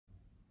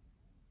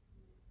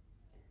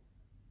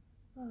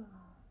Good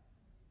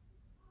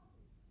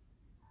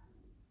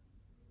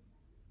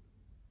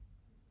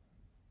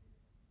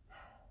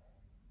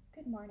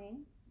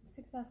morning,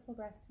 successful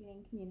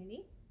breastfeeding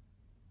community.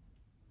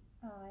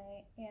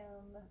 I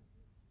am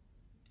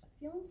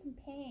feeling some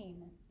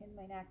pain in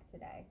my neck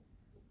today.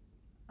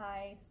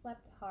 I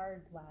slept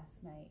hard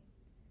last night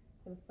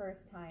for the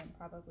first time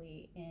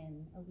probably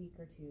in a week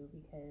or two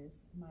because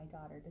my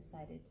daughter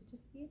decided to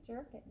just be a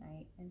jerk at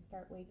night and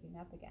start waking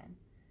up again.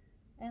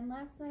 And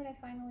last night I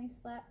finally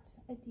slept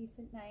a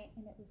decent night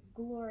and it was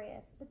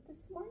glorious. But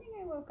this morning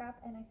I woke up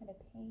and I had a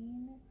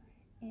pain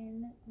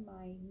in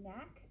my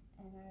neck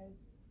and I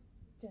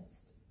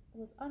just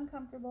was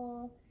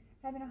uncomfortable,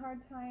 having a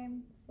hard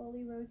time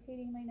fully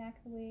rotating my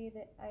neck the way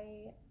that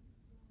I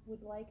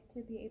would like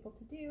to be able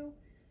to do.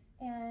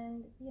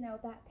 And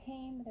that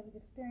pain that I was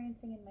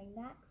experiencing in my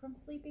neck from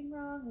sleeping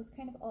wrong was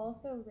kind of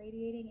also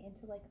radiating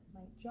into like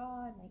my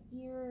jaw and my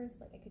ears.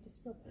 Like I could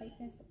just feel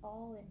tightness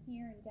all in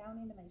here and down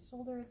into my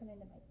shoulders and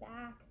into my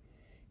back.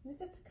 It was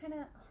just kind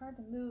of hard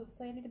to move,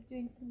 so I ended up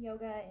doing some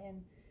yoga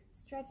and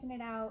stretching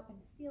it out and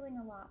feeling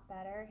a lot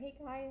better. Hey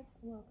guys,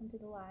 welcome to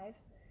the live.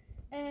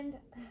 And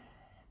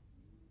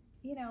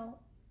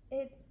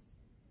it's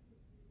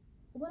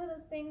one of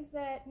those things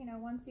that,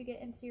 once you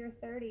get into your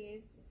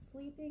 30s,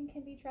 sleeping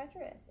can be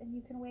treacherous and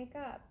you can wake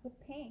up with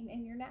pain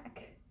in your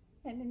neck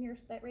and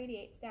that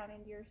radiates down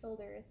into your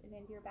shoulders and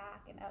into your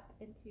back and up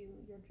into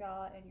your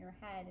jaw and your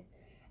head,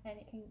 and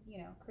it can,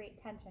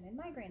 create tension and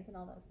migraines and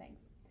all those things.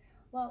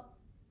 Well,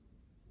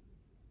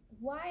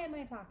 why am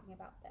I talking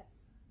about this?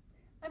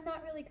 I'm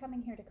not really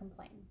coming here to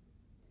complain,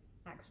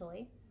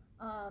 actually.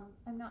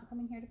 I'm not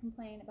coming here to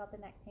complain about the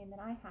neck pain that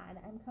I had.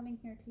 I'm coming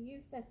here to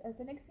use this as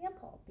an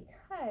example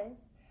because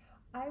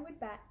I would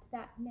bet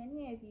that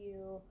many of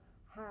you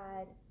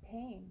had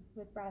pain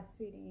with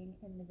breastfeeding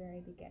in the very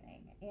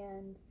beginning,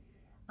 and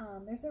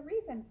there's a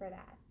reason for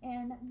that.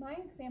 And my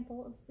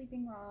example of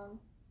sleeping wrong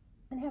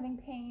and having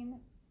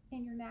pain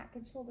in your neck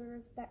and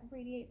shoulders that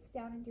radiates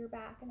down into your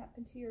back and up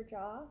into your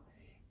jaw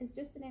is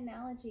just an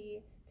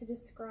analogy to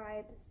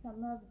describe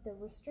some of the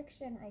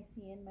restriction I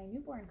see in my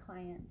newborn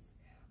clients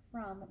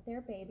from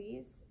their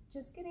babies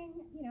just getting,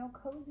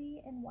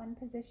 cozy in one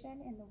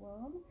position in the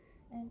womb.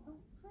 And, oh,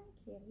 hi,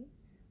 kitty.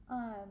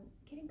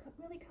 Getting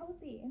really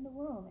cozy in the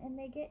womb. And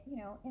they get,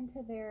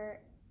 into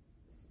their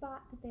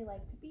spot that they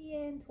like to be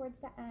in towards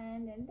the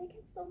end. And they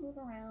can still move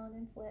around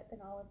and flip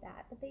and all of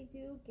that. But they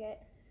do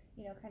get,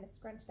 kind of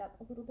scrunched up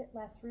a little bit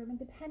less room. And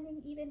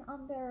depending even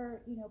on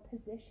their,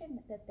 position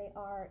that they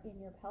are in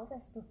your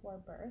pelvis before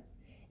birth,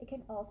 it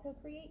can also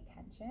create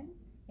tension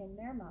in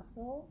their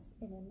muscles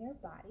and in their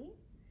body.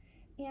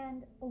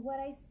 And what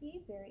I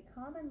see very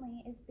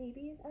commonly is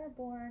babies are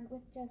born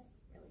with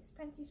just really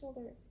scrunchy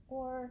shoulders,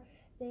 or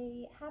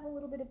they have a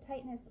little bit of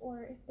tightness,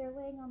 or if they're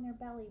laying on their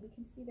belly, we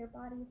can see their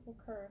bodies will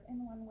curve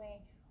in one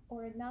way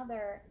or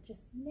another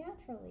just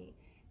naturally.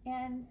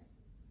 And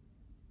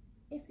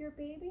if your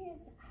baby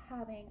is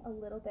having a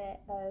little bit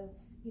of,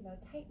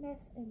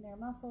 tightness in their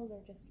muscles or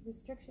just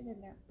restriction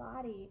in their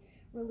body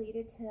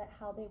related to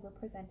how they were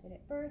presented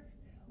at birth,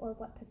 or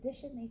what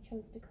position they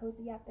chose to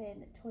cozy up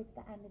in towards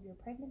the end of your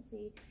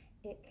pregnancy,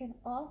 it can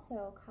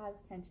also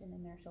cause tension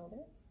in their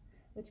shoulders,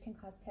 which can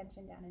cause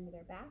tension down into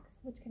their backs,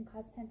 which can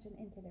cause tension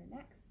into their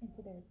necks,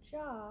 into their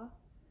jaw,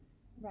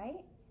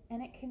 right?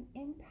 And it can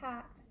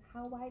impact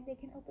how wide they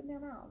can open their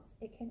mouths.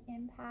 It can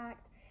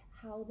impact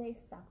how they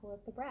suckle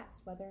at the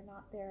breast, whether or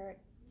not their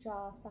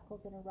jaw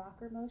suckles in a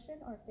rocker motion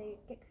or if they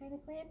get kind of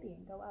clampy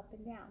and go up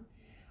and down.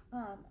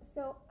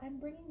 So I'm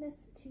bringing this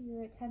to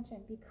your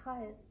attention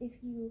because if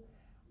you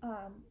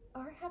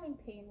are having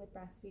pain with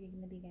breastfeeding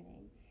in the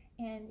beginning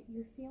and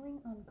you're feeling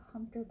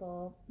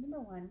uncomfortable,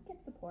 number one,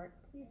 get support.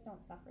 Please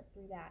don't suffer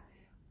through that.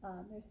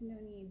 There's no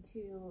need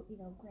to,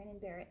 grin and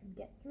bear it and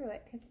get through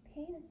it, because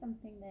pain is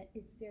something that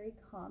is very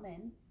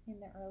common in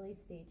the early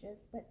stages,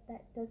 but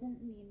that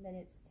doesn't mean that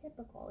it's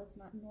typical. It's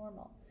not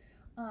normal.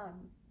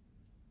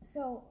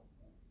 So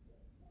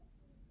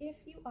if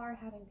you are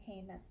having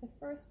pain, that's the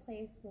first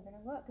place we're going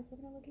to look, is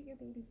we're going to look at your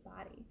baby's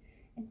body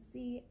and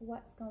see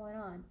what's going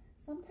on.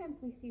 Sometimes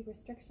we see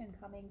restriction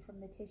coming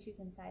from the tissues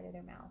inside of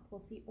their mouth.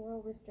 We'll see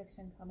oral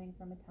restriction coming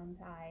from a tongue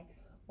tie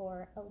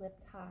or a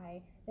lip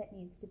tie that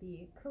needs to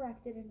be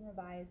corrected and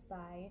revised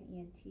by an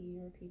ENT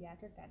or a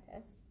pediatric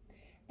dentist.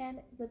 And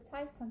lip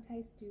ties, tongue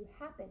ties do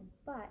happen,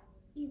 but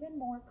even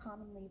more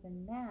commonly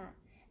than that,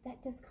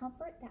 that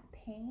discomfort, that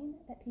pain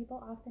that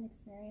people often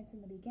experience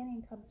in the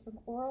beginning comes from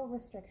oral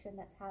restriction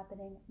that's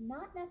happening,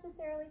 not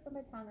necessarily from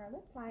a tongue or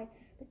lip tie,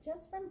 but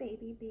just from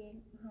baby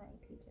being, hi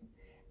pigeon,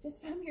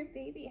 just from your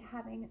baby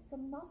having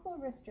some muscle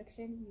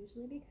restriction,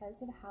 usually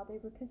because of how they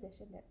were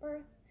positioned at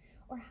birth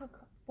or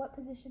what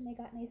position they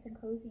got nice and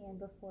cozy in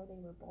before they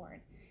were born.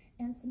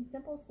 And some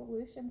simple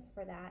solutions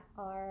for that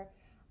are,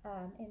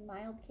 in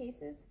mild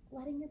cases,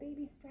 letting your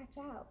baby stretch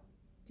out,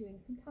 doing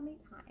some tummy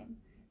time,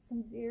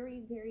 some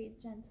very, very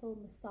gentle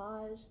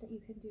massage that you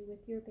can do with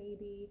your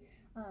baby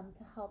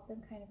to help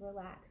them kind of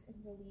relax and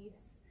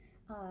release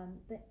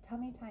But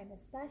tummy time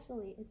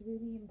especially is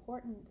really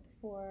important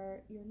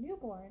for your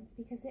newborns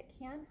because it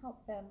can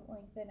help them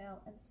lengthen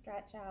out and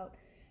stretch out.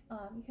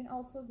 You can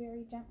also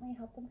very gently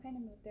help them kind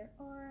of move their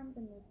arms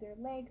and move their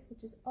legs,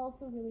 which is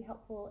also really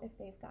helpful if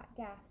they've got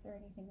gas or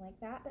anything like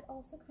that, but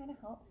also kind of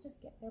helps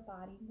just get their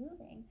body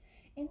moving.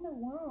 In the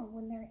womb,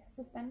 when they're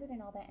suspended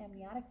in all that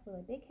amniotic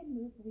fluid, they can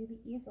move really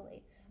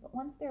easily. But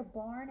once they're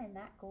born and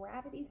that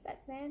gravity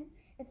sets in,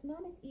 it's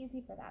not as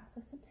easy for them.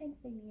 So sometimes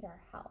they need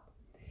our help.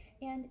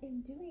 And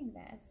in doing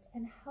this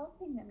and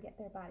helping them get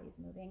their bodies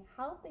moving,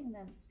 helping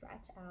them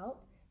stretch out,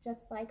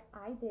 just like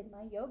I did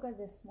my yoga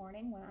this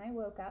morning when I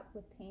woke up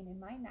with pain in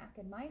my neck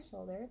and my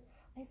shoulders,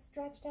 I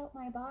stretched out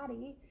my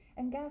body,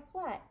 and guess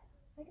what?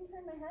 I can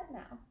turn my head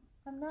now.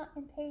 I'm not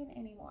in pain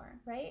anymore,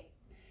 right?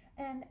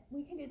 And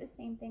we can do the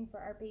same thing for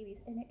our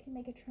babies, and it can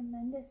make a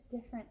tremendous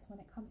difference when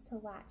it comes to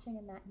latching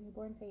in that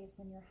newborn phase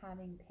when you're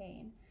having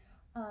pain.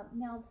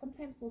 Now,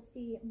 sometimes we'll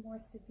see more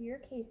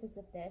severe cases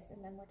of this,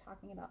 and then we're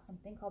talking about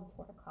something called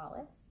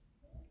torticollis,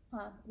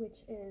 which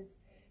is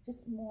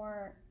just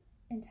more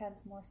intense,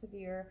 more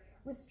severe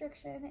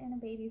restriction in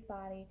a baby's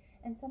body,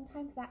 and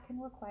sometimes that can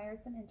require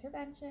some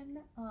intervention,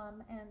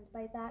 and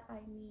by that I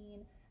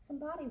mean some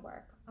body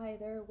work,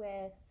 either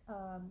with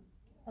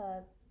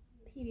a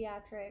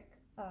pediatric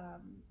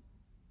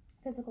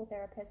physical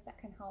therapist that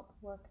can help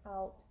work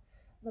out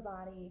the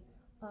body,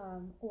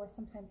 or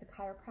sometimes a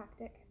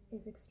chiropractic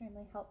is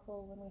extremely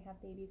helpful when we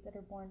have babies that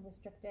are born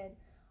restricted,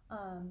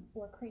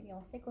 or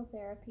cranial sacral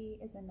therapy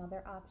is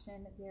another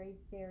option, very,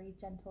 very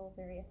gentle,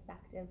 very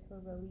effective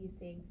for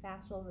releasing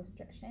fascial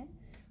restriction,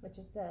 which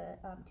is the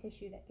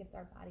tissue that gives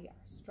our body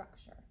our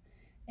structure.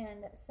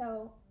 And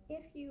so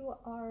if you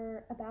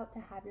are about to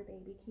have your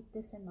baby, keep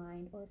this in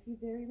mind, or if you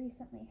very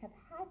recently have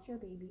had your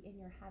baby and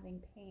you're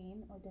having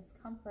pain or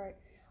discomfort,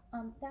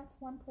 that's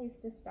one place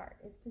to start,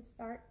 is to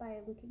start by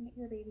looking at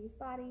your baby's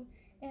body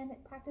and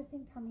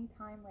practicing tummy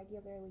time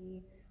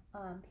regularly,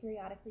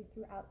 periodically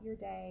throughout your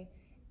day,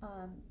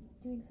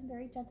 doing some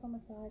very gentle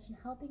massage and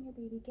helping your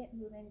baby get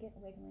moving, get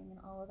wiggling, and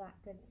all of that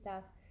good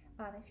stuff.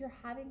 If you're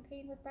having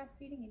pain with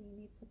breastfeeding and you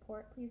need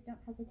support, please don't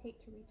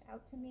hesitate to reach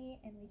out to me,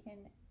 and we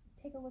can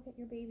take a look at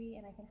your baby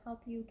and I can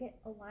help you get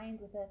aligned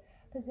with a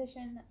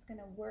position that's going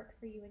to work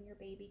for you and your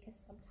baby, because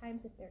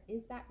sometimes if there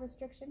is that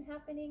restriction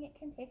happening, it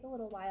can take a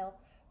little while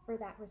for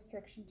that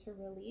restriction to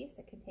release.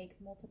 It can take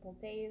multiple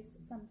days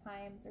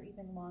sometimes, or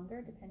even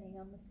longer, depending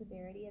on the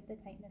severity of the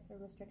tightness or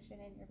restriction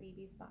in your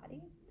baby's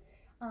body.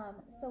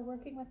 So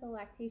working with a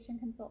lactation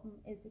consultant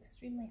is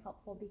extremely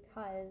helpful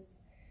because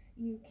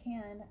you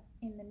can,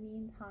 in the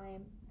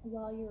meantime,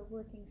 while you're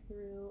working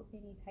through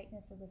any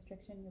tightness or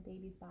restriction your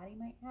baby's body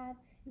might have,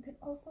 you can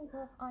also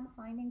work on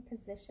finding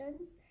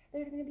positions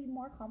that are going to be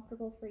more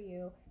comfortable for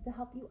you to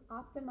help you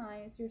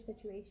optimize your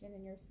situation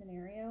and your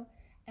scenario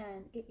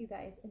and get you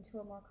guys into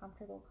a more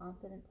comfortable,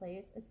 confident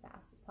place as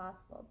fast as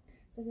possible.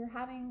 So if you're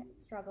having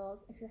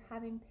struggles, if you're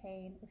having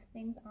pain, if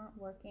things aren't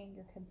working,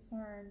 you're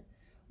concerned,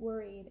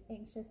 worried,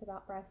 anxious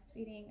about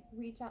breastfeeding,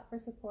 reach out for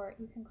support.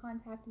 You can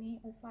contact me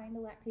or find a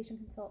lactation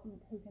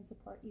consultant who can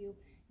support you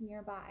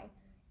nearby.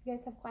 If you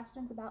guys have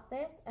questions about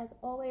this, as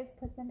always,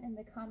 put them in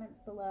the comments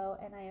below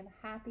and I am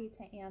happy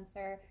to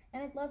answer.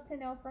 And I'd love to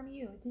know from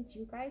you, did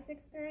you guys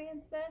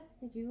experience this?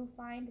 Did you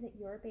find that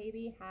your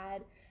baby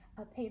had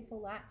a painful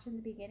latch in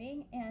the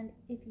beginning? And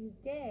if you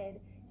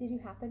did you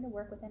happen to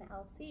work with an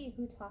LC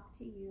who talked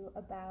to you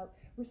about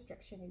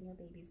restriction in your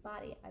baby's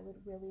body? I would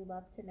really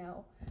love to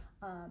know.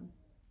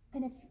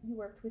 And if you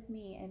worked with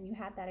me and you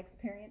had that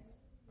experience,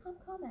 come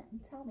comment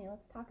and tell me.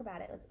 Let's talk about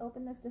it. Let's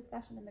open this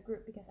discussion in the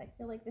group, because I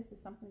feel like this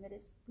is something that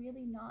is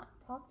really not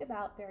talked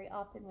about very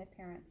often with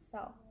parents.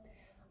 So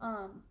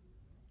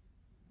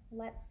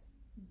let's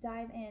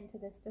dive into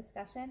this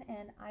discussion,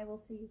 and I will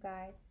see you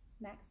guys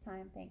next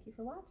time. Thank you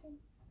for watching.